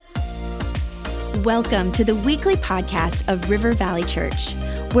Welcome to the weekly podcast of River Valley Church.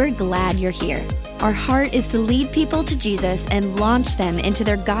 We're glad you're here. Our heart is to lead people to Jesus and launch them into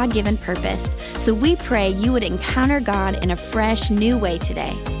their God-given purpose. So we pray you would encounter God in a fresh, new way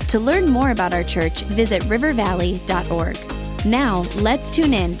today. To learn more about our church, visit rivervalley.org. Now, let's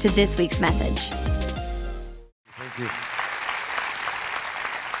tune in to this week's message. Thank you.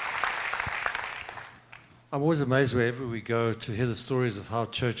 I'm always amazed wherever we go to hear the stories of how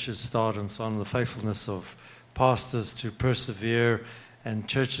churches start and so on, the faithfulness of pastors to persevere and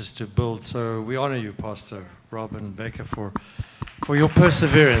churches to build. So we honor you, Pastor Rob and Becca, for your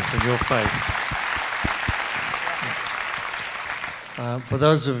perseverance and your faith. For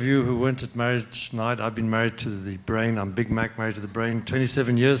those of you who weren't at marriage night, I've been married to the Brain. I'm Big Mac, married to the Brain,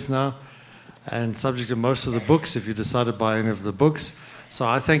 27 years now, and subject to most of the books, if you decide to buy any of the books. So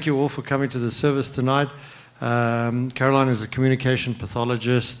I thank you all for coming to the service tonight. Caroline is a communication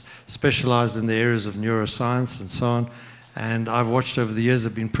pathologist, specialized in the areas of neuroscience and so on. And I've watched over the years,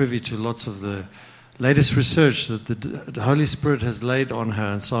 I've been privy to lots of the latest research that the Holy Spirit has laid on her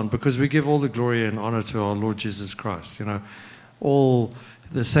and so on, because we give all the glory and honor to our Lord Jesus Christ. You know, all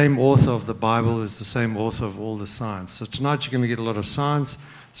the same author of the Bible is the same author of all the science. So tonight you're going to get a lot of science,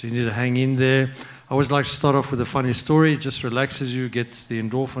 so you need to hang in there. I always like to start off with a funny story. It just relaxes you, gets the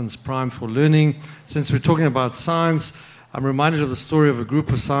endorphins primed for learning. Since we're talking about science, I'm reminded of the story of a group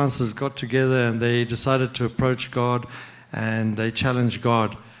of scientists got together and they decided to approach God, and they challenged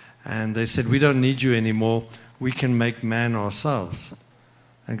God. And they said, we don't need you anymore. We can make man ourselves.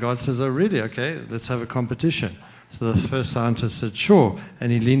 And God says, oh, really? Okay, let's have a competition. So the first scientist said, sure.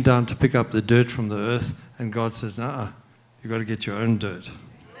 And he leaned down to pick up the dirt from the earth. And God says, you've got to get your own dirt.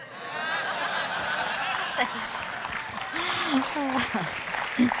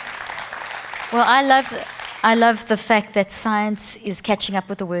 Well, I love the fact that science is catching up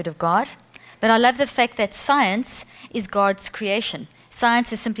with the Word of God, but I love the fact that science is God's creation.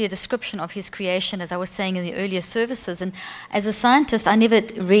 Science is simply a description of His creation, as I was saying in the earlier services. And as a scientist, I never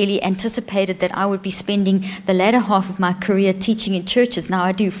really anticipated that I would be spending the latter half of my career teaching in churches. Now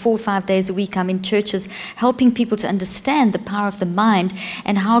I do 4 or 5 days a week. I'm in churches helping people to understand the power of the mind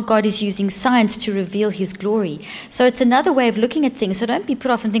and how God is using science to reveal His glory. So it's another way of looking at things. So don't be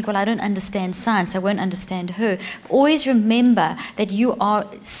put off and think, well, I don't understand science. I won't understand her. Always remember that you are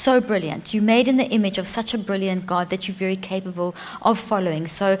so brilliant. You're made in the image of such a brilliant God that you're very capable of following.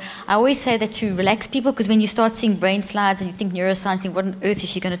 So I always say that to relax people, because when you start seeing brain slides and you think neuroscience, you think, what on earth is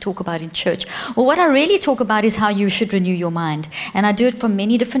she going to talk about in church? Well, what I really talk about is how you should renew your mind. And I do it from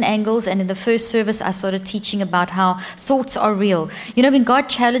many different angles. And in the first service, I started teaching about how thoughts are real. You know, when God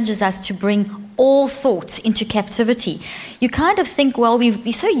challenges us to bring all thoughts into captivity, you kind of think, well,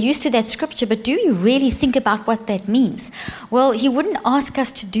 we're so used to that scripture, but do you really think about what that means? Well, He wouldn't ask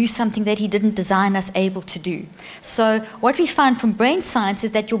us to do something that He didn't design us able to do. So what we find from brain science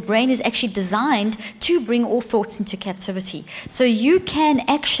is that your brain is actually designed to bring all thoughts into captivity. So you can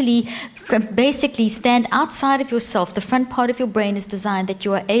actually basically stand outside of yourself. The front part of your brain is designed that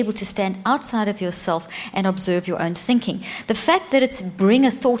you are able to stand outside of yourself and observe your own thinking. The fact that it's bring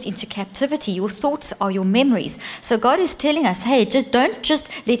a thought into captivity, your thoughts are your memories. So God is telling us, hey, don't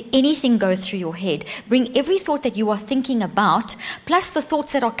just let anything go through your head. Bring every thought that you are thinking about, plus the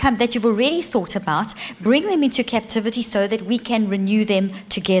thoughts that you've already thought about, bring them into captivity so that we can renew them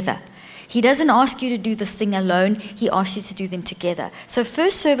together. He doesn't ask you to do this thing alone. He asks you to do them together. So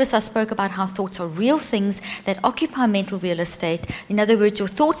first service, I spoke about how thoughts are real things that occupy mental real estate. In other words, your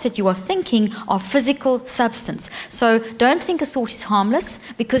thoughts that you are thinking are physical substance. So don't think a thought is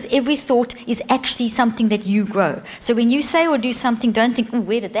harmless, because every thought is actually something that you grow. So when you say or do something, don't think,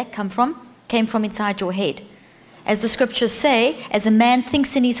 where did that come from? Came from inside your head. As the scriptures say, as a man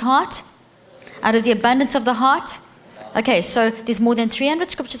thinks in his heart, out of the abundance of the heart. Okay, so there's more than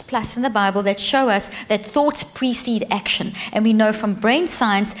 300 scriptures plus in the Bible that show us that thoughts precede action. And we know from brain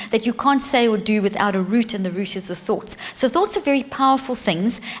science that you can't say or do without a root, and the root is the thoughts. So thoughts are very powerful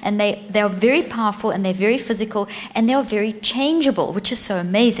things, and they are very powerful, and they're very physical, and they are very changeable, which is so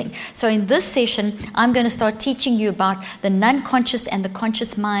amazing. So in this session, I'm going to start teaching you about the non-conscious and the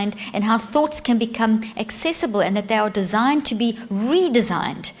conscious mind, and how thoughts can become accessible, and that they are designed to be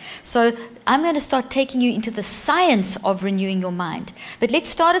redesigned. So I'm going to start taking you into the science of renewing your mind. But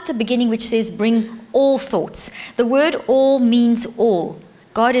let's start at the beginning, which says bring all thoughts. The word all means all.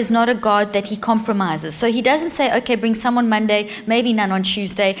 God is not a God that he compromises. So he doesn't say, okay, bring some on Monday, maybe none on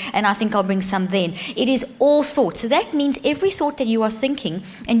Tuesday, and I think I'll bring some then. It is all thoughts. So that means every thought that you are thinking,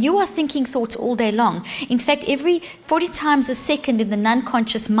 and you are thinking thoughts all day long. In fact, every 40 times a second in the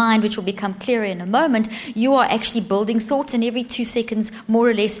non-conscious mind, which will become clearer in a moment, you are actually building thoughts, and every 2 seconds, more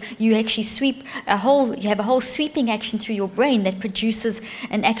or less, you actually you have a whole sweeping action through your brain that produces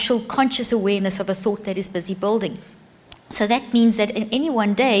an actual conscious awareness of a thought that is busy building. So that means that in any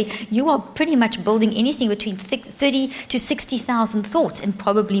one day, you are pretty much building anything between 30 to 60,000 thoughts, and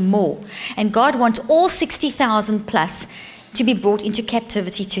probably more. And God wants all 60,000 plus to be brought into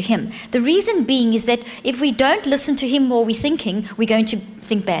captivity to him. The reason being is that if we don't listen to him while we're thinking, we're going to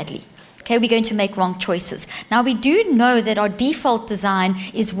think badly. Okay, we're going to make wrong choices. Now, we do know that our default design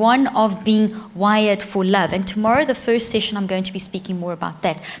is one of being wired for love. And tomorrow, the first session, I'm going to be speaking more about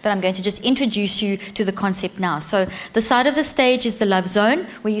that. But I'm going to just introduce you to the concept now. So the side of the stage is the love zone,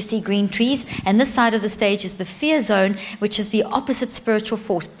 where you see green trees. And this side of the stage is the fear zone, which is the opposite spiritual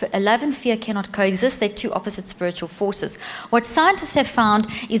force. Love and fear cannot coexist. They're two opposite spiritual forces. What scientists have found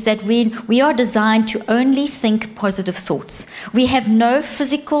is that when we are designed to only think positive thoughts, we have no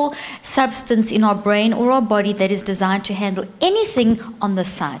physical substance in our brain or our body that is designed to handle anything on this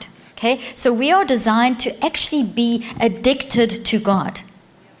side. Okay, so we are designed to actually be addicted to God.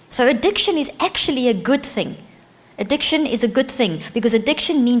 So addiction is actually a good thing. Addiction is a good thing because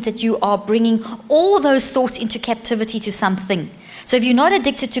addiction means that you are bringing all those thoughts into captivity to something. So if you're not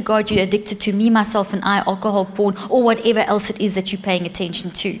addicted to God, you're addicted to me, myself, and I, alcohol, porn, or whatever else it is that you're paying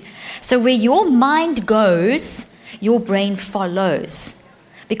attention to. So where your mind goes, your brain follows.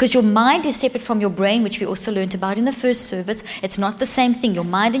 Because your mind is separate from your brain, which we also learned about in the first service. It's not the same thing. Your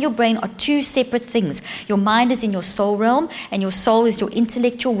mind and your brain are two separate things. Your mind is in your soul realm, and your soul is your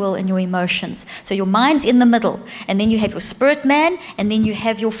intellect, your will, and your emotions. So your mind's in the middle, and then you have your spirit man, and then you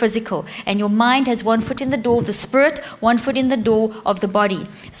have your physical. And your mind has 1 foot in the door of the spirit, 1 foot in the door of the body.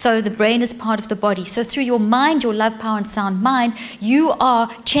 So the brain is part of the body. So through your mind, your love, power, and sound mind, you are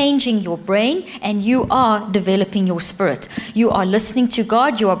changing your brain, and you are developing your spirit. You are listening to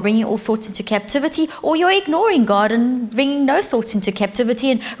God. You are bringing all thoughts into captivity, or you're ignoring God and bringing no thoughts into captivity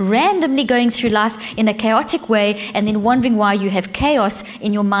and randomly going through life in a chaotic way and then wondering why you have chaos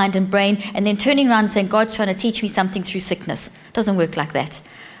in your mind and brain and then turning around and saying, God's trying to teach me something through sickness. It doesn't work like that.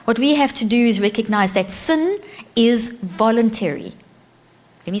 What we have to do is recognize that sin is voluntary.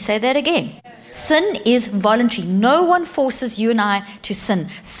 Let me say that again. Sin is voluntary. No one forces you and I to sin.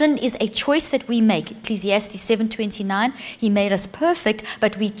 Sin is a choice that we make. Ecclesiastes 7:29, he made us perfect,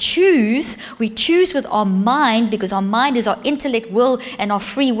 but we choose with our mind, because our mind is our intellect, will, and our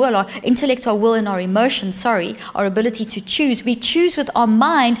free will, our intellect, our will, and our emotions, our ability to choose. We choose with our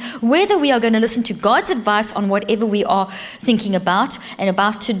mind whether we are going to listen to God's advice on whatever we are thinking about and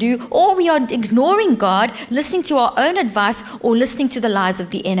about to do, or we are ignoring God, listening to our own advice, or listening to the lies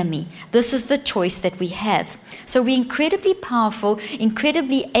of the enemy. This is the choice that we have. So we're incredibly powerful,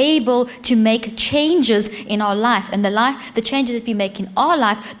 incredibly able to make changes in our life. And the changes that we make in our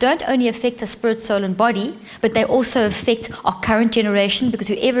life don't only affect our spirit, soul, and body, but they also affect our current generation, because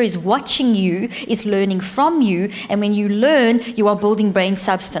whoever is watching you is learning from you. And when you learn, you are building brain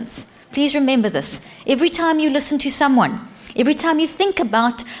substance. Please remember this. Every time you listen to someone, every time you think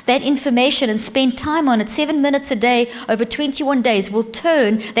about that information and spend time on it, 7 minutes a day over 21 days will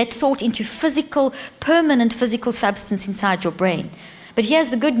turn that thought into permanent physical substance inside your brain. But here's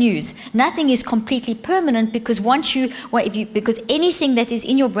the good news. Nothing is completely permanent, because because anything that is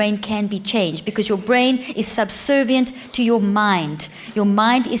in your brain can be changed, because your brain is subservient to your mind. Your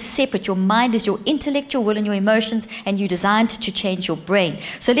mind is separate. Your mind is your intellect, your will, and your emotions, and you're designed to change your brain.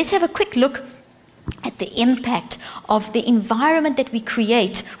 So let's have a quick look at the impact of the environment that we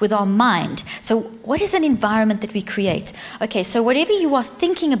create with our mind. So what is an environment that we create? Okay, so whatever you are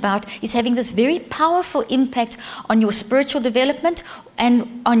thinking about is having this very powerful impact on your spiritual development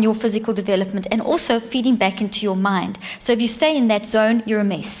and on your physical development, and also feeding back into your mind. So if you stay in that zone, you're a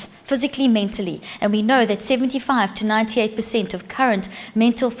mess, physically, mentally. And we know that 75 to 98% of current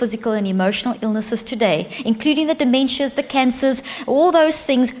mental, physical, and emotional illnesses today, including the dementias, the cancers, all those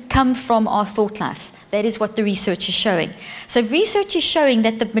things come from our thought life. That is what the research is showing. So research is showing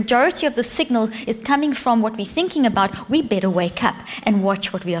that the majority of the signal is coming from what we're thinking about. We better wake up and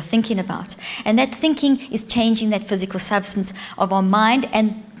watch what we are thinking about. And that thinking is changing that physical substance of our mind,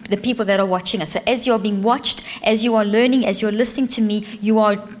 and the people that are watching us. So as you're being watched, as you are learning, as you're listening to me, you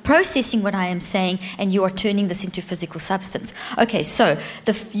are processing what I am saying, and you are turning this into physical substance. Okay, so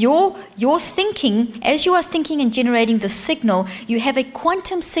your thinking, as you are thinking and generating the signal, you have a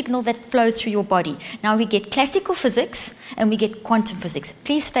quantum signal that flows through your body. Now we get classical physics and we get quantum physics.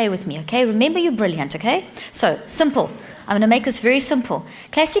 Please stay with me, okay? Remember, you're brilliant, okay? So, simple. I'm going to make this very simple.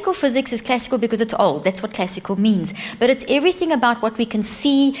 Classical physics is classical because it's old. That's what classical means. But it's everything about what we can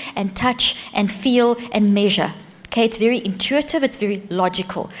see and touch and feel and measure. Okay, it's very intuitive, it's very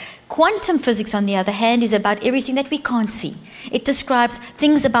logical. Quantum physics, on the other hand, is about everything that we can't see. It describes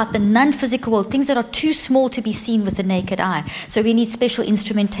things about the non-physical world, things that are too small to be seen with the naked eye. So we need special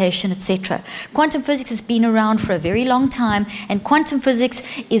instrumentation, etc. Quantum physics has been around for a very long time, and quantum physics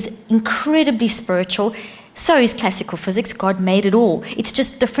is incredibly spiritual. So is classical physics. God made it all. It's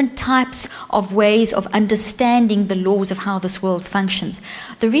just different types of ways of understanding the laws of how this world functions.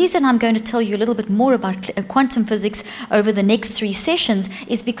 The reason I'm going to tell you a little bit more about quantum physics over the next 3 sessions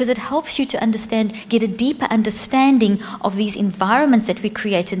is because it helps you to understand, get a deeper understanding of these environments that we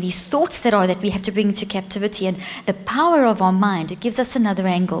create and these thoughts that we have to bring into captivity, and the power of our mind. It gives us another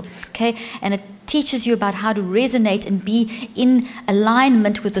angle, okay? And it teaches you about how to resonate and be in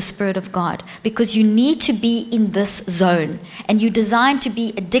alignment with the Spirit of God, because you need to be in this zone, and you're designed to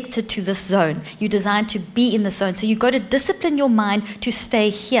be addicted to this zone. You're designed to be in the zone. So you've got to discipline your mind to stay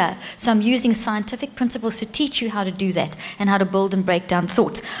here. So I'm using scientific principles to teach you how to do that and how to build and break down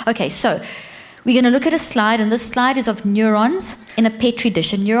thoughts. Okay, so we're going to look at a slide, and this slide is of neurons in a petri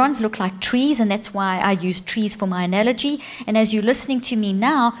dish. And neurons look like trees, and that's why I use trees for my analogy. And as you're listening to me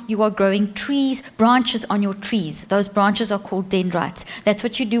now, you are growing trees, branches on your trees. Those branches are called dendrites. That's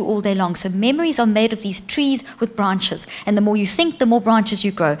what you do all day long. So memories are made of these trees with branches. And the more you think, the more branches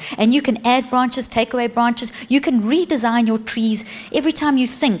you grow. And you can add branches, take away branches. You can redesign your trees. Every time you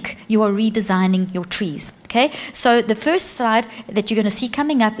think, you are redesigning your trees. Okay, so the first slide that you're going to see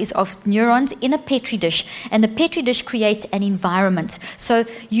coming up is of neurons in a petri dish, and the petri dish creates an environment. So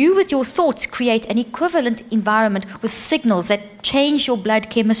you, with your thoughts, create an equivalent environment with signals that change your blood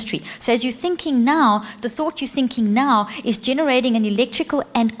chemistry. So as you're thinking now, the thought you're thinking now is generating an electrical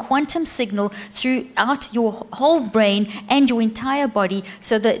and quantum signal throughout your whole brain and your entire body,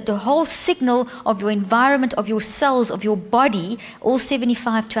 so that the whole signal of your environment, of your cells, of your body, all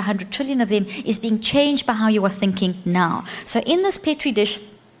 75 to 100 trillion of them, is being changed by how you are thinking now. So in this petri dish,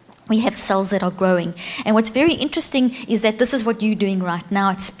 we have cells that are growing. And what's very interesting is that this is what you're doing right now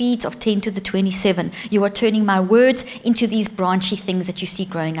at speeds of 10 to the 27. You are turning my words into these branchy things that you see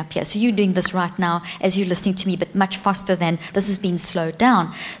growing up here. So you're doing this right now as you're listening to me, but much faster than this has been slowed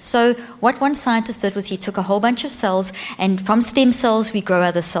down. So what one scientist did was he took a whole bunch of cells, and from stem cells we grow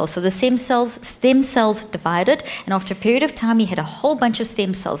other cells. So the stem cells divided, and after a period of time he had a whole bunch of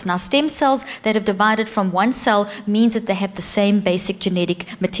stem cells. Now stem cells that have divided from one cell means that they have the same basic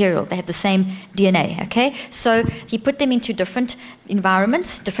genetic material. They have the same DNA, okay? So he put them into different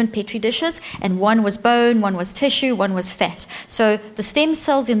environments, different petri dishes, and one was bone, one was tissue, one was fat. So the stem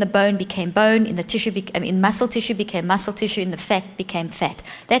cells in the bone became bone, in the tissue, in muscle tissue became muscle tissue, in the fat became fat.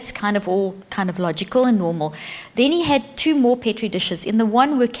 That's kind of all kind of logical and normal. Then he had 2 more petri dishes. In the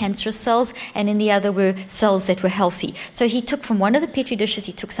one were cancerous cells, and in the other were cells that were healthy. So he took from one of the petri dishes,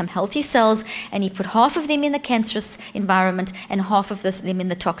 he took some healthy cells, and he put half of them in the cancerous environment and half of them in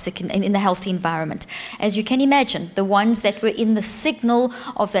the toxic, in the healthy environment. As you can imagine, the ones that were in the signal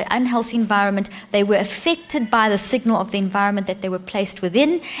of the unhealthy environment, they were affected by the signal of the environment that they were placed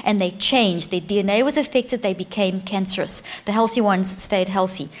within, and they changed. Their DNA was affected, they became cancerous. The healthy ones stayed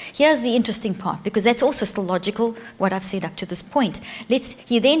healthy. Here's the interesting part, because that's also still logical, what I've said up to this point.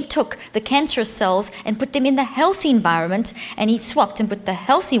 He then took the cancerous cells and put them in the healthy environment, and he swapped and put the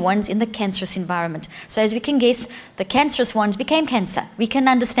healthy ones in the cancerous environment. So as we can guess, the cancerous ones became cancer. We can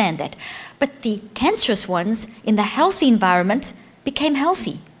understand that. But the cancerous ones in the healthy environment became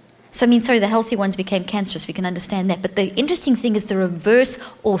healthy. The healthy ones became cancerous. We can understand that. But the interesting thing is the reverse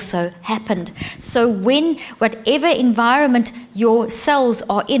also happened. So when whatever environment your cells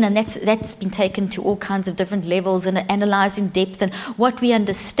are in, and that's been taken to all kinds of different levels and analyzed in depth, and what we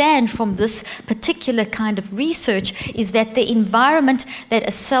understand from this particular kind of research is that the environment that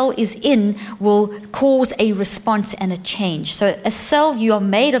a cell is in will cause a response and a change. So a cell, you are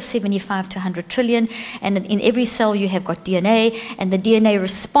made of 75 to 100 trillion, and in every cell you have got DNA, and the DNA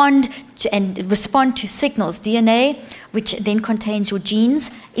respond to signals. DNA which then contains your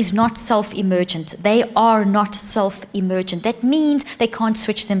genes, is not self-emergent. They are not self-emergent. That means they can't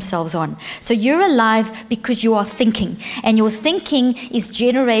switch themselves on. So you're alive because you are thinking, and your thinking is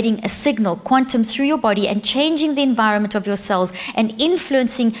generating a signal, quantum, through your body and changing the environment of your cells and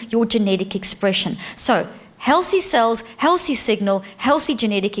influencing your genetic expression. So healthy cells, healthy signal, healthy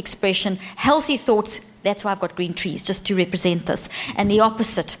genetic expression, healthy thoughts. That's why I've got green trees, just to represent this. And the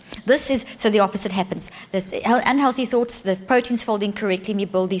opposite. So the opposite happens. There's unhealthy thoughts, the proteins fold incorrectly, and we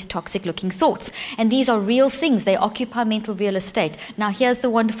build these toxic-looking thoughts. And these are real things. They occupy mental real estate. Now, here's the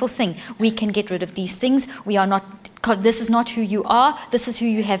wonderful thing. We can get rid of these things. This is not who you are. This is who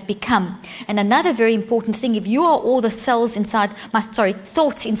you have become. And another very important thing, if you are all the thoughts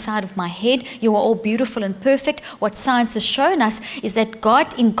inside of my head, you are all beautiful and perfect. What science has shown us is that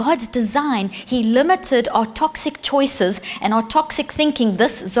God, in God's design, He limited our toxic choices and our toxic thinking,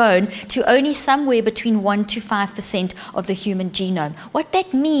 this zone, to only somewhere between 1 to 5% of the human genome. What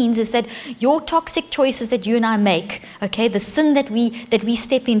that means is that your toxic choices that you and I make, okay, the sin that we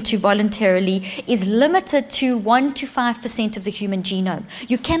step into voluntarily, is limited to 1 to 5% of the human genome.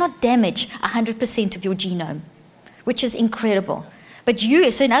 You cannot damage 100% of your genome, which is incredible.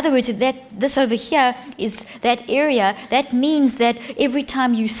 So in other words, this over here is that area. That means that every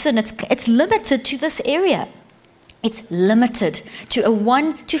time you sin, it's limited to this area. It's limited to a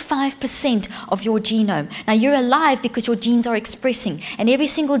 1 to 5% of your genome. Now, you're alive because your genes are expressing, and every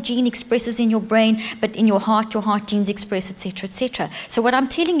single gene expresses in your brain, but in your heart genes express, etc., etc. So what I'm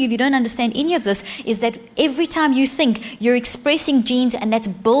telling you, if you don't understand any of this, is that every time you think, you're expressing genes, and that's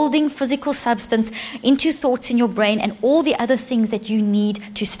building physical substance into thoughts in your brain and all the other things that you need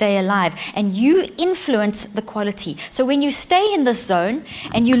to stay alive. And you influence the quality. So when you stay in this zone,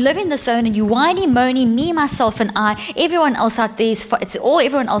 and you live in this zone, and you whiny, moany, me, myself, and I, everyone else out there, it's all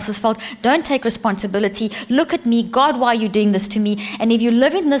everyone else's fault. Don't take responsibility. Look at me. God, why are you doing this to me? And if you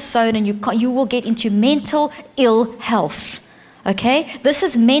live in this zone, and you will get into mental ill health. Okay? This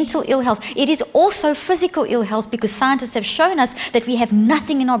is mental ill health. It is also physical ill health, because scientists have shown us that we have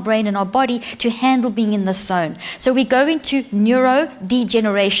nothing in our brain and our body to handle being in this zone. So we go into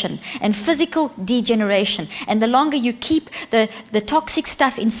neurodegeneration and physical degeneration. And the longer you keep the toxic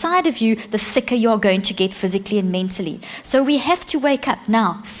stuff inside of you, the sicker you're going to get physically and mentally. So we have to wake up.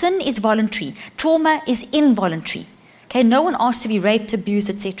 Now, sin is voluntary. Trauma is involuntary. Okay, no one asked to be raped, abused,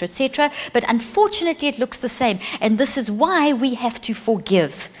 etc., etc. But unfortunately, it looks the same. And this is why we have to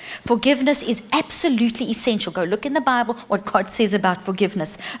forgive. Forgiveness is absolutely essential. Go look in the Bible what God says about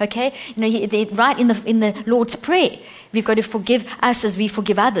forgiveness. Okay, right in the Lord's Prayer, we've got to forgive us as we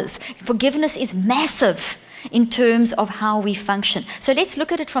forgive others. Forgiveness is massive in terms of how we function. So let's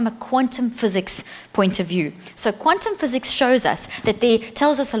look at it from a quantum physics point of view. So quantum physics shows us that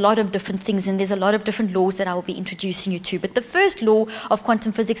tells us a lot of different things, and there's a lot of different laws that I will be introducing you to. But the first law of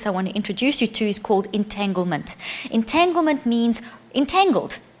quantum physics I want to introduce you to is called entanglement. Entanglement means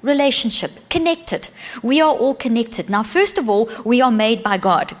entangled. Relationship, connected. We are all connected. Now, first of all, we are made by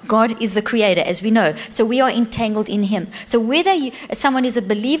God. God is the creator, as we know. So we are entangled in Him. So whether someone is a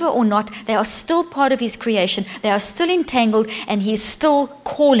believer or not, they are still part of His creation. They are still entangled, and He is still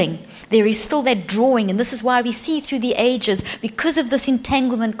calling. There is still that drawing, and this is why we see through the ages, because of this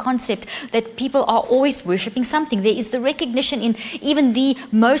entanglement concept, that people are always worshipping something. There is the recognition in even the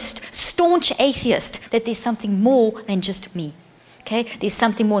most staunch atheist that there's something more than just me. Okay, there's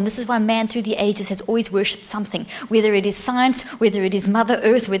something more, and this is why man through the ages has always worshipped something, whether it is science, whether it is Mother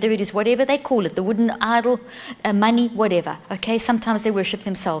Earth, whether it is whatever they call it, the wooden idol, money, whatever. Okay, sometimes they worship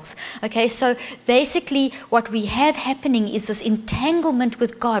themselves. Okay, so basically what we have happening is this entanglement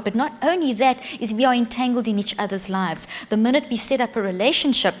with God, but not only that, is we are entangled in each other's lives. The minute we set up a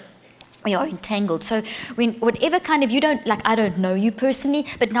relationship, we are entangled. So when whatever kind of, I don't know you personally,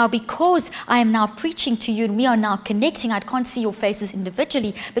 but now because I am now preaching to you and we are now connecting, I can't see your faces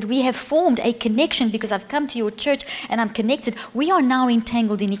individually, but we have formed a connection because I've come to your church and I'm connected. We are now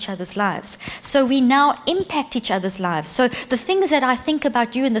entangled in each other's lives. So we now impact each other's lives. So the things that I think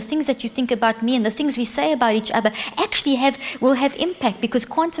about you and the things that you think about me and the things we say about each other actually will have impact, because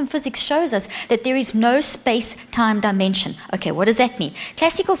quantum physics shows us that there is no space-time dimension. Okay, what does that mean?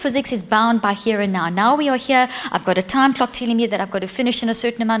 Classical physics is bound by here and now. Now we are here. I've got a time clock telling me that I've got to finish in a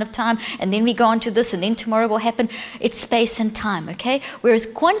certain amount of time, and then we go on to this, and then tomorrow will happen. It's space and time, okay? Whereas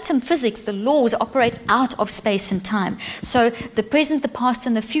quantum physics, the laws operate out of space and time. So the present, the past,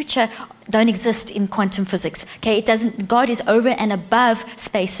 and the future don't exist in quantum physics. Okay, it doesn't. God is over and above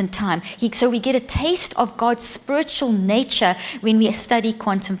space and time. So we get a taste of God's spiritual nature when we study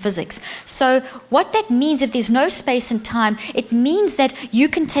quantum physics. So what that means, if there's no space and time, it means that you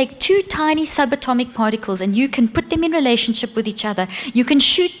can take two tiny subatomic particles and you can put them in relationship with each other. You can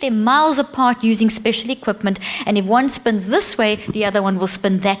shoot them miles apart using special equipment, and if one spins this way, the other one will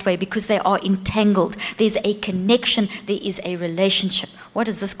spin that way because they are entangled. There's a connection. There is a relationship. What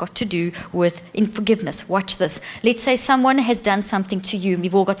has this got to do with in forgiveness? Watch this. Let's say someone has done something to you.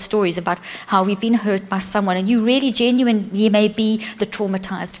 We've all got stories about how we've been hurt by someone, and you really genuinely may be the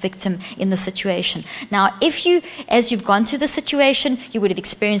traumatized victim in the situation. Now, if you, as you've gone through the situation, you would have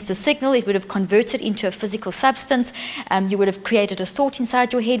experienced a signal, it would have converted into a physical substance, you would have created a thought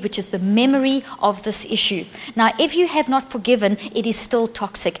inside your head, which is the memory of this issue. Now, if you have not forgiven, it is still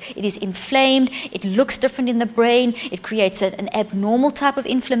toxic. It is inflamed, it looks different in the brain, it creates an abnormal type of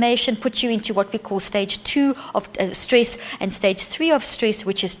inflammation, puts you into what we call stage 2 of stress and stage 3 of stress,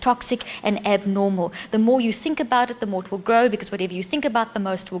 which is toxic and abnormal. The more you think about it, the more it will grow, because whatever you think about the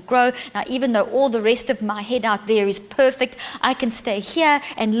most will grow. Now, even though all the rest of my head out there is perfect, I can stay here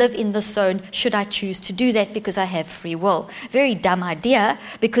and live in this zone should I choose to do that, because I have free will. Very dumb idea,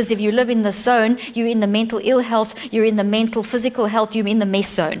 because if you live in this zone, you're in the mental ill health, you're in the mental physical health, you're in the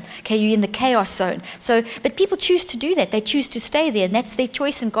mess zone. Okay, you're in the chaos zone. So, but people choose to do that. They choose to stay there, and that's their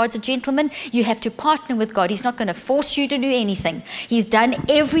choice, and God's a gentleman. You have to partner with God. He's not going to force you to do anything. He's done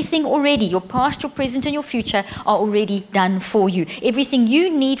everything already. Your past, your present, and your future are already done for you. Everything you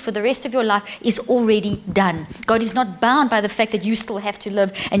need for the rest of your life is already done. God is not bound by the fact that you still have to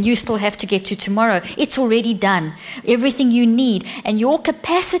live and you still have to get to tomorrow. It's already done. Everything you need, and your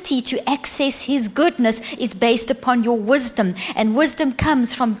capacity to access His goodness is based upon your wisdom, and wisdom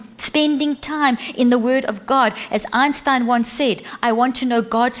comes from spending time in the Word of God. As Einstein once said, I want to know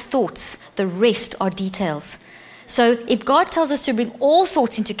God's thoughts, the rest are details. So if God tells us to bring all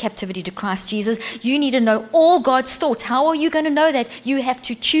thoughts into captivity to Christ Jesus, you need to know all God's thoughts. How are you going to know that? You have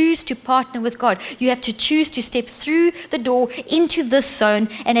to choose to partner with God. You have to choose to step through the door into this zone,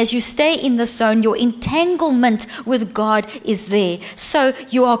 and as you stay in this zone, your entanglement with God is there. So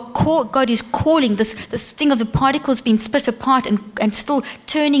you are God is calling this thing of the particles being split apart and still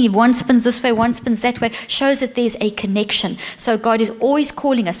turning. If one spins this way, one spins that way, shows that there's a connection. So God is always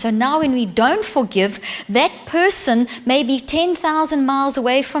calling us. So now when we don't forgive, that person may be 10,000 miles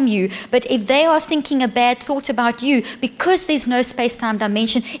away from you, but if they are thinking a bad thought about you, because there's no space-time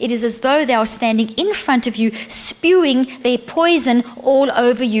dimension, it is as though they are standing in front of you, spewing their poison all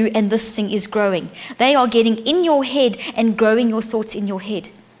over you, and this thing is growing. They are getting in your head and growing your thoughts in your head.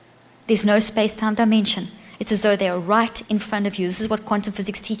 There's no space-time dimension. It's as though they are right in front of you. This is what quantum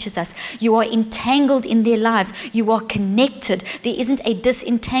physics teaches us. You are entangled in their lives. You are connected. There isn't a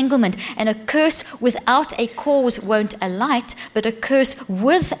disentanglement. And a curse without a cause won't alight, but a curse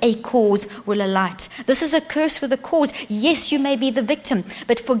with a cause will alight. This is a curse with a cause. Yes, you may be the victim,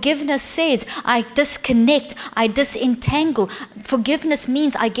 but forgiveness says, I disconnect, I disentangle. Forgiveness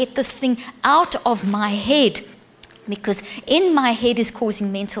means I get this thing out of my head. Because in my head is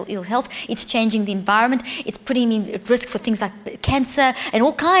causing mental ill health, it's changing the environment, it's putting me at risk for things like cancer and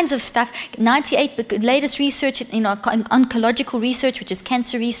all kinds of stuff. 98, latest research, oncological research, which is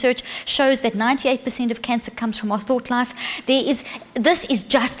cancer research, shows that 98% of cancer comes from our thought life. This is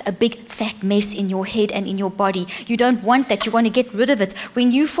just a big fat mess in your head and in your body. You don't want that, you want to get rid of it.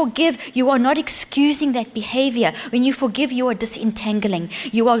 When you forgive, you are not excusing that behavior. When you forgive, you are disentangling.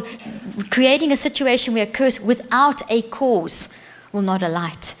 You are creating a situation where a curse without a cause will not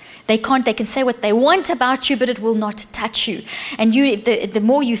alight. They can say what they want about you, but it will not touch you. And the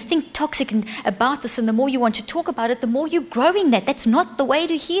more you think toxic about this, and the more you want to talk about it, the more you're growing that. That's not the way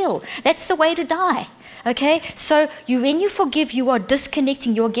to heal. That's the way to die. Okay, so when you forgive, you are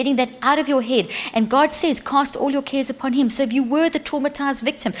disconnecting, you are getting that out of your head. And God says, cast all your cares upon Him. So if you were the traumatized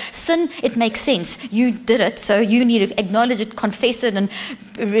victim, sin, it makes sense. You did it, so you need to acknowledge it, confess it, and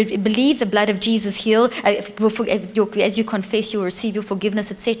believe the blood of Jesus heal. As you confess, you will receive your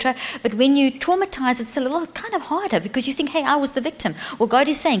forgiveness, etc. But when you traumatize, it's a little kind of harder, because you think, hey, I was the victim. Well, God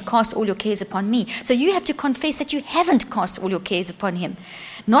is saying, cast all your cares upon me. So you have to confess that you haven't cast all your cares upon Him.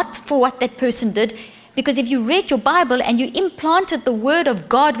 Not for what that person did. Because if you read your Bible and you implanted the Word of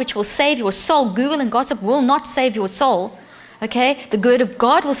God, which will save your soul, Google and gossip will not save your soul. Okay? The Word of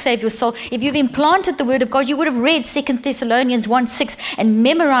God will save your soul. If you've implanted the Word of God, you would have read 2 Thessalonians 1:6 and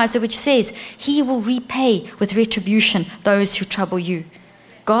memorized it, which says, He will repay with retribution those who trouble you.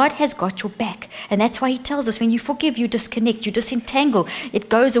 God has got your back. And that's why he tells us when you forgive, you disconnect, you disentangle. It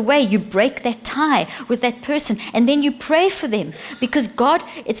goes away. You break that tie with that person. And then you pray for them because God,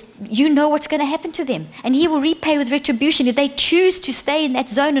 you know what's going to happen to them. And he will repay with retribution. If they choose to stay in that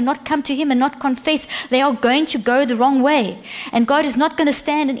zone and not come to him and not confess, they are going to go the wrong way. And God is not going to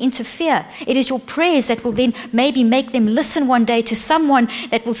stand and interfere. It is your prayers that will then maybe make them listen one day to someone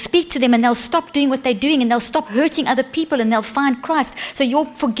that will speak to them, and they'll stop doing what they're doing, and they'll stop hurting other people, and they'll find Christ. So your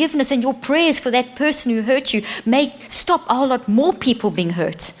forgiveness and your prayers for that person who hurt you may stop a whole lot more people being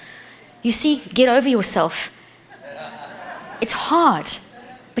hurt. You see, get over yourself. It's hard,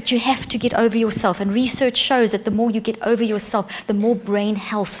 but you have to get over yourself. And research shows that the more you get over yourself, the more brain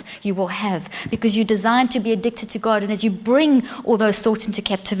health you will have, because you're designed to be addicted to God. And as you bring all those thoughts into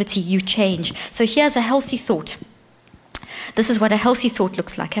captivity, you change. So here's a healthy thought. This is what a healthy thought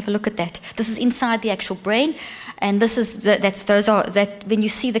looks like. Have a look at that. This is inside the actual brain. And this is that when you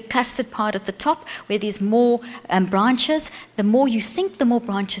see the clustered part at the top where there's more branches, the more you think, the more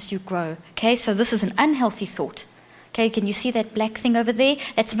branches you grow. Okay, so this is an unhealthy thought. Okay, can you see that black thing over there?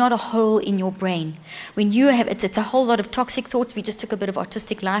 That's not a hole in your brain. When you have, it's a whole lot of toxic thoughts. We just took a bit of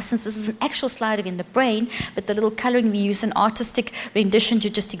artistic license. This is an actual slide in the brain, but the little coloring we use in artistic rendition to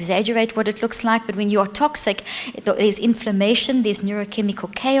just exaggerate what it looks like. But when you are toxic, there's inflammation, there's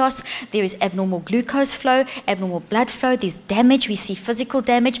neurochemical chaos, there is abnormal glucose flow, abnormal blood flow, there's damage. We see physical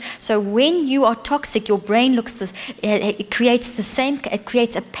damage. So when you are toxic, your brain it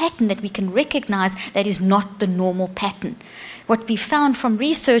creates a pattern that we can recognize that is not the normal pattern. What we found from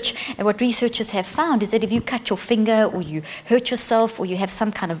research, and what researchers have found, is that if you cut your finger or you hurt yourself or you have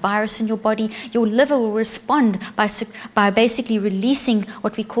some kind of virus in your body, your liver will respond by basically releasing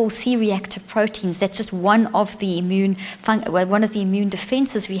what we call C-reactive proteins. That's just one of the immune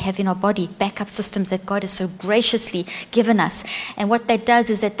defenses we have in our body, backup systems that God has so graciously given us. And what that does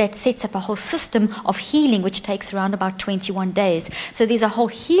is that sets up a whole system of healing, which takes around about 21 days. So there's a whole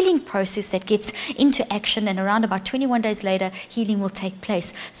healing process that gets into action, and around about 21 days later, healing will take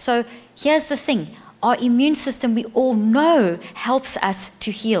place. So here's the thing. Our immune system, we all know, helps us to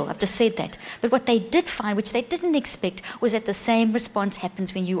heal. I've just said that. But what they did find, which they didn't expect, was that the same response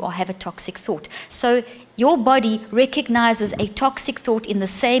happens when you have a toxic thought. So your body recognizes a toxic thought in the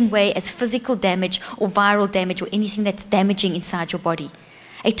same way as physical damage or viral damage or anything that's damaging inside your body.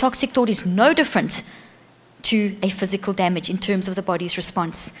 A toxic thought is no different to a physical damage in terms of the body's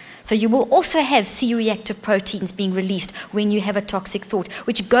response. So you will also have C-reactive proteins being released when you have a toxic thought,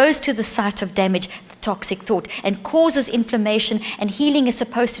 which goes to the site of damage, the toxic thought, and causes inflammation, and healing is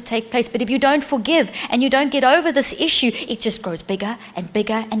supposed to take place. But if you don't forgive and you don't get over this issue, it just grows bigger and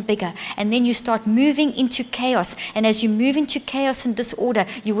bigger and bigger. And then you start moving into chaos. And as you move into chaos and disorder,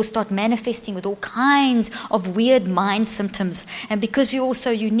 you will start manifesting with all kinds of weird mind symptoms. And because we're all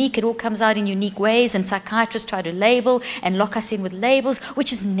so unique, it all comes out in unique ways, and psychiatrists try to label and lock us in with labels,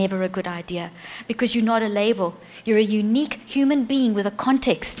 which is never a good idea, because you're not a label. You're a unique human being with a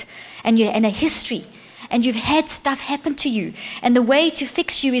context and a history, and you've had stuff happen to you. And the way to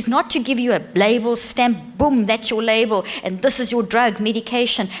fix you is not to give you a label, stamp, boom, that's your label, and this is your drug,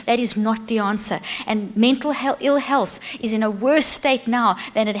 medication. That is not the answer. And mental ill health is in a worse state now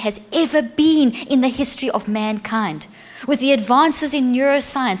than it has ever been in the history of mankind. With the advances in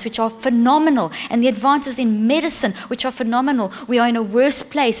neuroscience, which are phenomenal, and the advances in medicine, which are phenomenal, we are in a worse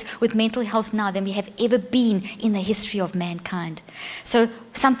place with mental health now than we have ever been in the history of mankind. So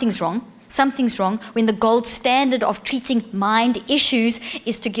something's wrong. Something's wrong when the gold standard of treating mind issues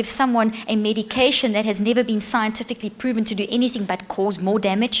is to give someone a medication that has never been scientifically proven to do anything but cause more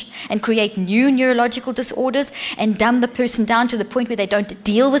damage and create new neurological disorders and dumb the person down to the point where they don't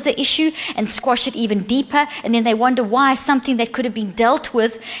deal with the issue and squash it even deeper, and then they wonder why something that could have been dealt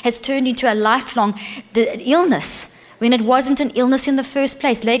with has turned into a lifelong illness, when it wasn't an illness in the first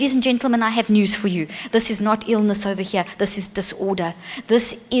place. Ladies and gentlemen, I have news for you. This is not illness over here. This is disorder.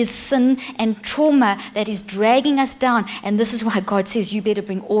 This is sin and trauma that is dragging us down. And this is why God says you better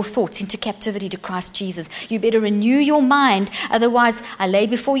bring all thoughts into captivity to Christ Jesus. You better renew your mind. Otherwise, I lay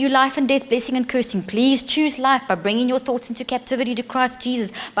before you life and death, blessing and cursing. Please choose life by bringing your thoughts into captivity to Christ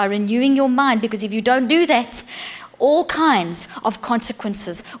Jesus, by renewing your mind. Because if you don't do that, all kinds of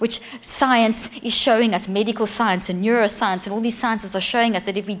consequences, which science is showing us, medical science and neuroscience and all these sciences are showing us,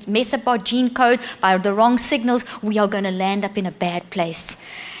 that if we mess up our gene code by the wrong signals, we are going to land up in a bad place.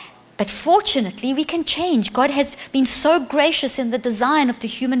 But fortunately, we can change. God has been so gracious in the design of the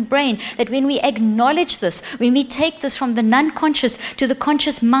human brain that when we acknowledge this, when we take this from the non-conscious to the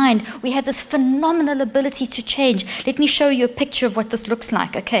conscious mind, we have this phenomenal ability to change. Let me show you a picture of what this looks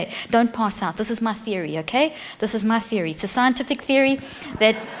like. Okay, don't pass out. This is my theory, okay? This is my theory. It's a scientific theory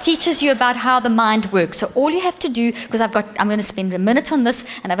that teaches you about how the mind works. So all you have to do, because I'm going to spend a minute on this,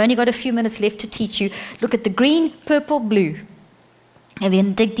 and I've only got a few minutes left to teach you. Look at the green, purple, blue. And we're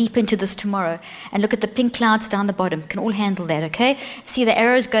going to dig deep into this tomorrow. And look at the pink clouds down the bottom. Can all handle that, okay? See the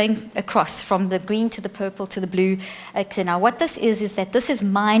arrows going across from the green to the purple to the blue. Okay, now what this is that this is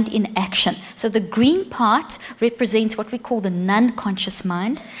mind in action. So the green part represents what we call the non-conscious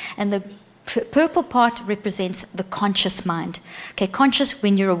mind, and the purple part represents the conscious mind. Okay, conscious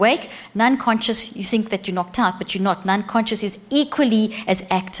when you're awake, non-conscious you think that you're knocked out, but you're not. Non-conscious is equally as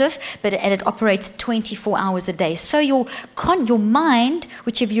active, and it operates 24 hours a day. So your mind,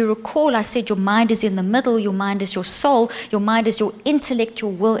 which if you recall, I said your mind is in the middle, your mind is your soul, your mind is your intellect,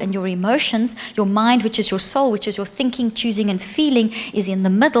 your will, and your emotions. Your mind, which is your soul, which is your thinking, choosing, and feeling, is in the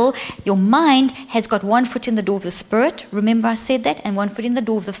middle. Your mind has got one foot in the door of the spirit, remember I said that, and one foot in the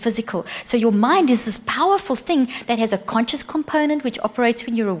door of the physical. So your mind is this powerful thing that has a conscious component which operates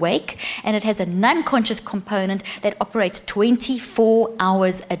when you're awake, and it has a non-conscious component that operates 24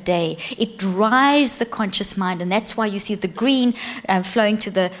 hours a day. It drives the conscious mind, and that's why you see the green flowing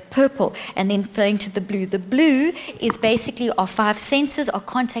to the purple and then flowing to the blue. The blue is basically our five senses, our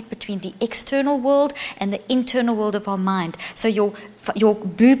contact between the external world and the internal world of our mind. So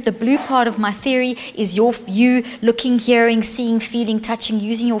the blue part of my theory is you looking, hearing, seeing, feeling, touching,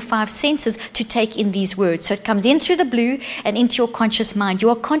 using your five senses to take in these words. So it comes in through the blue and into your conscious mind. You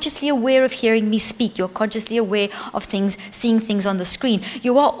are consciously aware of hearing me speak. You're consciously aware of things, seeing things on the screen.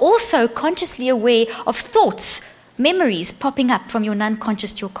 You are also consciously aware of thoughts, memories popping up from your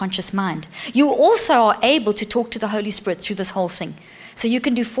non-conscious to your conscious mind. You also are able to talk to the Holy Spirit through this whole thing. So you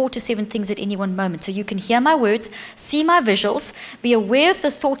can do 4 to 7 things at any one moment. So you can hear my words, see my visuals, be aware of the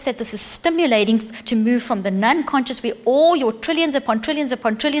thoughts that this is stimulating to move from the non-conscious, where all your trillions upon trillions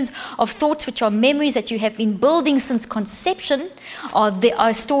upon trillions of thoughts, which are memories that you have been building since conception,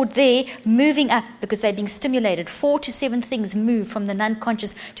 are stored there, moving up because they're being stimulated. 4 to 7 things move from the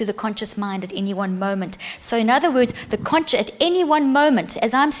non-conscious to the conscious mind at any one moment. So in other words, at any one moment,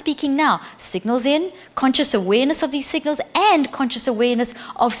 as I'm speaking now, signals in, conscious awareness of these signals, and conscious awareness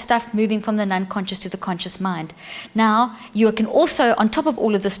of stuff moving from the non-conscious to the conscious mind. Now, you can also, on top of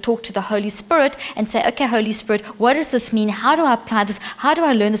all of this, talk to the Holy Spirit and say, okay, Holy Spirit, what does this mean? How do I apply this? How do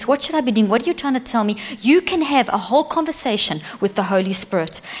I learn this? What should I be doing? What are you trying to tell me? You can have a whole conversation with the Holy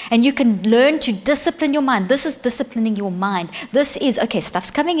Spirit, and you can learn to discipline your mind. This is disciplining your mind. This is, okay,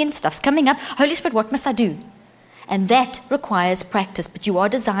 stuff's coming in, stuff's coming up. Holy Spirit, what must I do? And that requires practice, but you are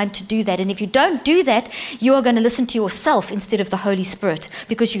designed to do that. And if you don't do that, you are going to listen to yourself instead of the Holy Spirit,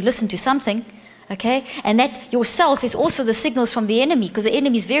 because you listen to something, okay? And that yourself is also the signals from the enemy, because the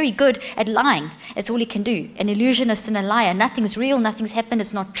enemy is very good at lying. That's all he can do. An illusionist and a liar. Nothing's real, nothing's happened,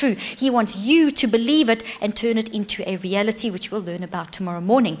 it's not true. He wants you to believe it and turn it into a reality, which we'll learn about tomorrow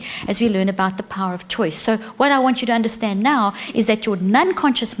morning as we learn about the power of choice. So what I want you to understand now is that your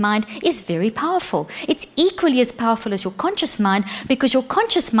non-conscious mind is very powerful. It's equally as powerful as your conscious mind, because your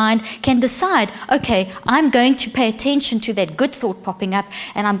conscious mind can decide, okay, I'm going to pay attention to that good thought popping up,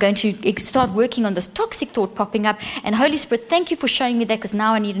 and I'm going to start working on this toxic thought popping up. And Holy Spirit, thank you for showing me that, because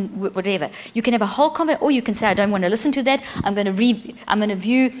now I need whatever. You can have a whole comment, or you can say, I don't want to listen to that. I'm going to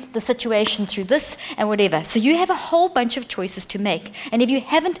view the situation through this and whatever. So you have a whole bunch of choices to make. And if you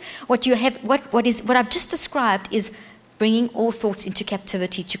haven't, what I've just described is bringing all thoughts into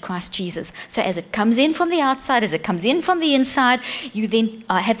captivity to Christ Jesus. So as it comes in from the outside, as it comes in from the inside, you then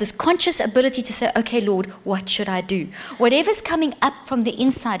have this conscious ability to say, okay, Lord, what should I do? Whatever's coming up from the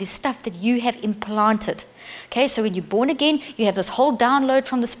inside is stuff that you have implanted. Okay, so when you're born again, you have this whole download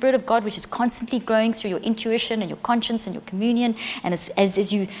from the Spirit of God, which is constantly growing through your intuition and your conscience and your communion. And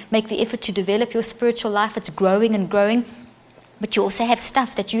as you make the effort to develop your spiritual life, it's growing and growing. But you also have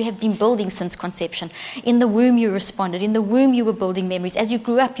stuff that you have been building since conception. In the womb you responded. In the womb you were building memories. As you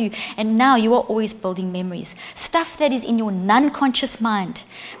grew up, and now you are always building memories. Stuff that is in your non-conscious mind.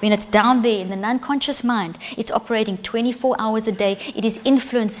 When it's down there in the non-conscious mind, it's operating 24 hours a day. It is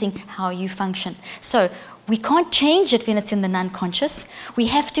influencing how you function. So we can't change it when it's in the non-conscious. We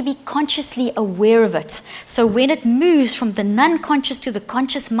have to be consciously aware of it. So when it moves from the non-conscious to the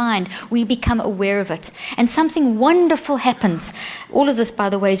conscious mind, we become aware of it. And something wonderful happens. All of this, by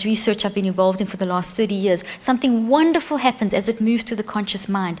the way, is research I've been involved in for the last 30 years. Something wonderful happens as it moves to the conscious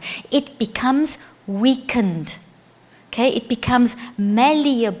mind. It becomes weakened. Okay, it becomes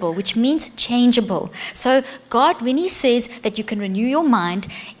malleable, which means changeable. So God, when he says that you can renew your mind,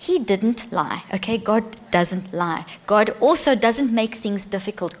 he didn't lie. Okay, God doesn't lie. God also doesn't make things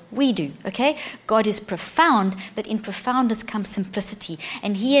difficult. We do. Okay, God is profound, but in profoundness comes simplicity.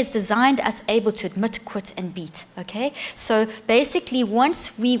 And he has designed us able to admit, quit, and beat. Okay, so basically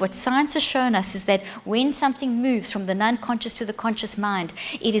what science has shown us is that when something moves from the non-conscious to the conscious mind,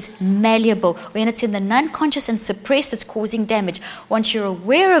 it is malleable. When it's in the non-conscious and suppressed, it's causing damage. Once you're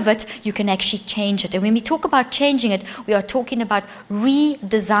aware of it, you can actually change it. And when we talk about changing it, we are talking about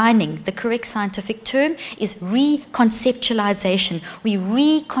redesigning. The correct scientific term is reconceptualization. We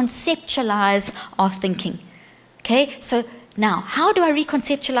reconceptualize our thinking. Okay, so now, how do I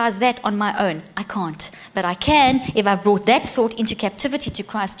reconceptualize that on my own? I can't. But I can if I've brought that thought into captivity to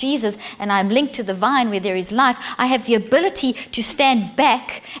Christ Jesus and I'm linked to the vine where there is life. I have the ability to stand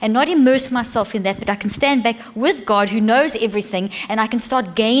back and not immerse myself in that, but I can stand back with God who knows everything, and I can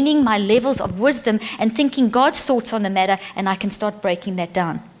start gaining my levels of wisdom and thinking God's thoughts on the matter, and I can start breaking that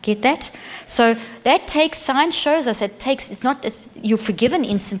down. Get that? So that takes, science shows us you're forgiven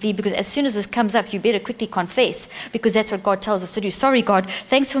instantly, because as soon as this comes up, you better quickly confess, because that's what God tells us to do. Sorry, God,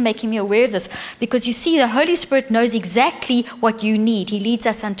 thanks for making me aware of this. Because you see, the Holy Spirit knows exactly what you need. He leads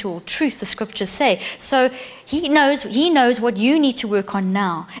us unto all truth, the scriptures say. So He knows what you need to work on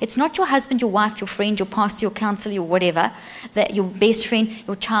now. It's not your husband, your wife, your friend, your pastor, your counselor, or whatever, that your best friend,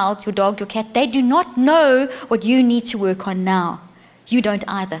 your child, your dog, your cat. They do not know what you need to work on now. You don't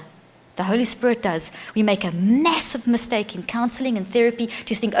either. The Holy Spirit does. We make a massive mistake in counseling and therapy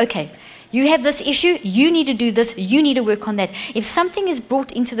to think, okay, you have this issue, you need to do this, you need to work on that. If something is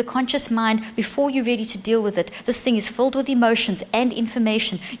brought into the conscious mind before you're ready to deal with it, this thing is filled with emotions and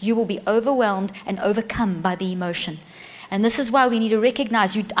information, you will be overwhelmed and overcome by the emotion. And this is why we need to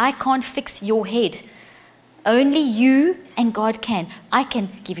recognize, I can't fix your head. Only you and God can. I can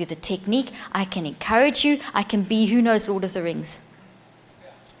give you the technique, I can encourage you, I can be, who knows, Lord of the Rings.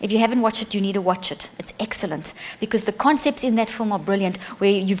 If you haven't watched it, you need to watch it. It's excellent, because the concepts in that film are brilliant,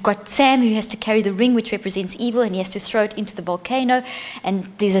 where you've got Sam who has to carry the ring which represents evil, and he has to throw it into the volcano, and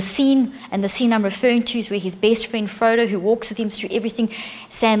there's a scene, and the scene I'm referring to is where his best friend Frodo, who walks with him through everything,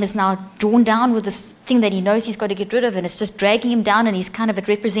 Sam is now drawn down with this thing that he knows he's got to get rid of, and it's just dragging him down, and it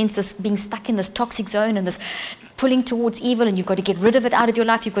represents this being stuck in this toxic zone and this pulling towards evil, and you've got to get rid of it out of your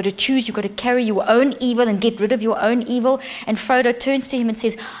life. You've got to choose. You've got to carry your own evil and get rid of your own evil. And Frodo turns to him and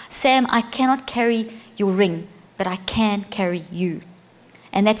says, Sam, I cannot carry your ring, but I can carry you.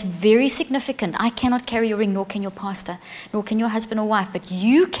 And that's very significant. I cannot carry your ring, nor can your pastor, nor can your husband or wife, but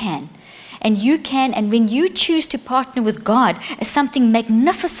you can. And you can, and when you choose to partner with God, something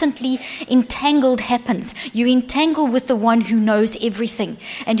magnificently entangled happens. You entangle with the one who knows everything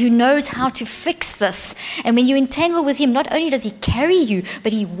and who knows how to fix this. And when you entangle with him, not only does he carry you,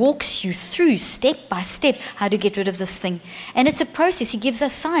 but he walks you through step by step how to get rid of this thing. And it's a process. He gives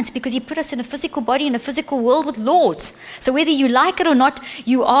us science, because he put us in a physical body in a physical world with laws. So whether you like it or not,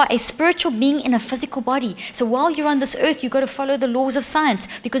 you are a spiritual being in a physical body. So while you're on this earth, you've got to follow the laws of science,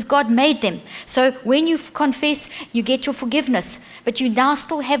 because God made them. So when you confess, you get your forgiveness, but you now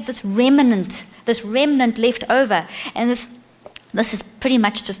still have this remnant left over. And this is pretty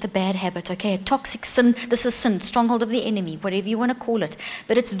much just a bad habit, okay? A toxic sin. This is sin, stronghold of the enemy, whatever you want to call it.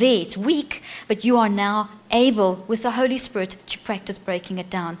 But it's there, it's weak, but you are now able, with the Holy Spirit, to practice breaking it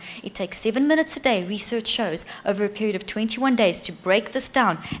down. It takes 7 minutes a day, research shows, over a period of 21 days to break this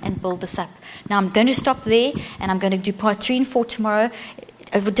down and build this up. Now I'm going to stop there, and I'm going to do part 3 and 4 tomorrow.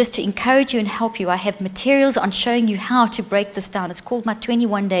 Just to encourage you and help you, I have materials on showing you how to break this down. It's called my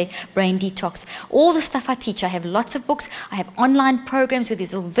 21-day brain detox. All the stuff I teach, I have lots of books. I have online programs with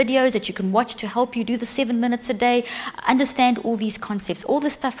these little videos that you can watch to help you do the 7 minutes a day. Understand all these concepts. All the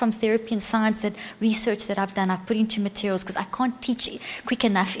stuff from therapy and science, that research that I've done, I've put into materials, because I can't teach quick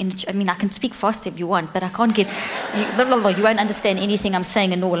enough. I can speak fast if you want, but I can't get... You won't understand anything I'm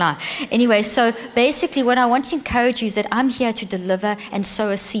saying, and nor will I. Anyway, so basically what I want to encourage you is that I'm here to deliver and sow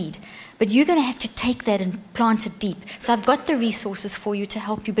a seed. But you're going to have to take that and plant it deep. So I've got the resources for you to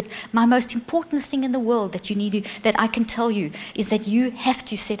help you. But my most important thing in the world that I can tell you, is that you have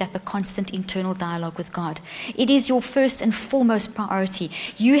to set up a constant internal dialogue with God. It is your first and foremost priority.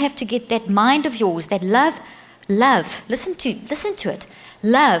 You have to get that mind of yours, that love. Listen to it.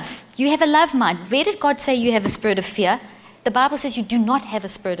 Love. You have a love mind. Where did God say you have a spirit of fear? The Bible says you do not have a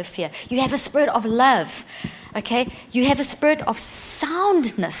spirit of fear. You have a spirit of love. Okay? You have a spirit of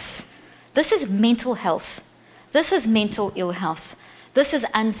soundness. This is mental health. This is mental ill health. This is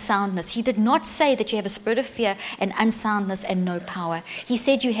unsoundness. He did not say that you have a spirit of fear and unsoundness and no power. He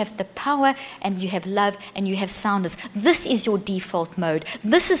said you have the power and you have love and you have soundness. This is your default mode.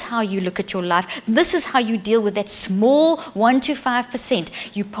 This is how you look at your life. This is how you deal with that small 1 to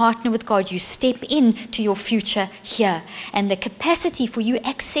 5%. You partner with God. You step into your future here. And the capacity for you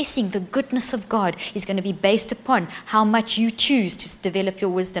accessing the goodness of God is going to be based upon how much you choose to develop your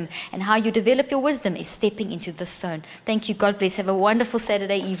wisdom. And how you develop your wisdom is stepping into this zone. Thank you. God bless. Have a wonderful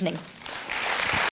Saturday evening.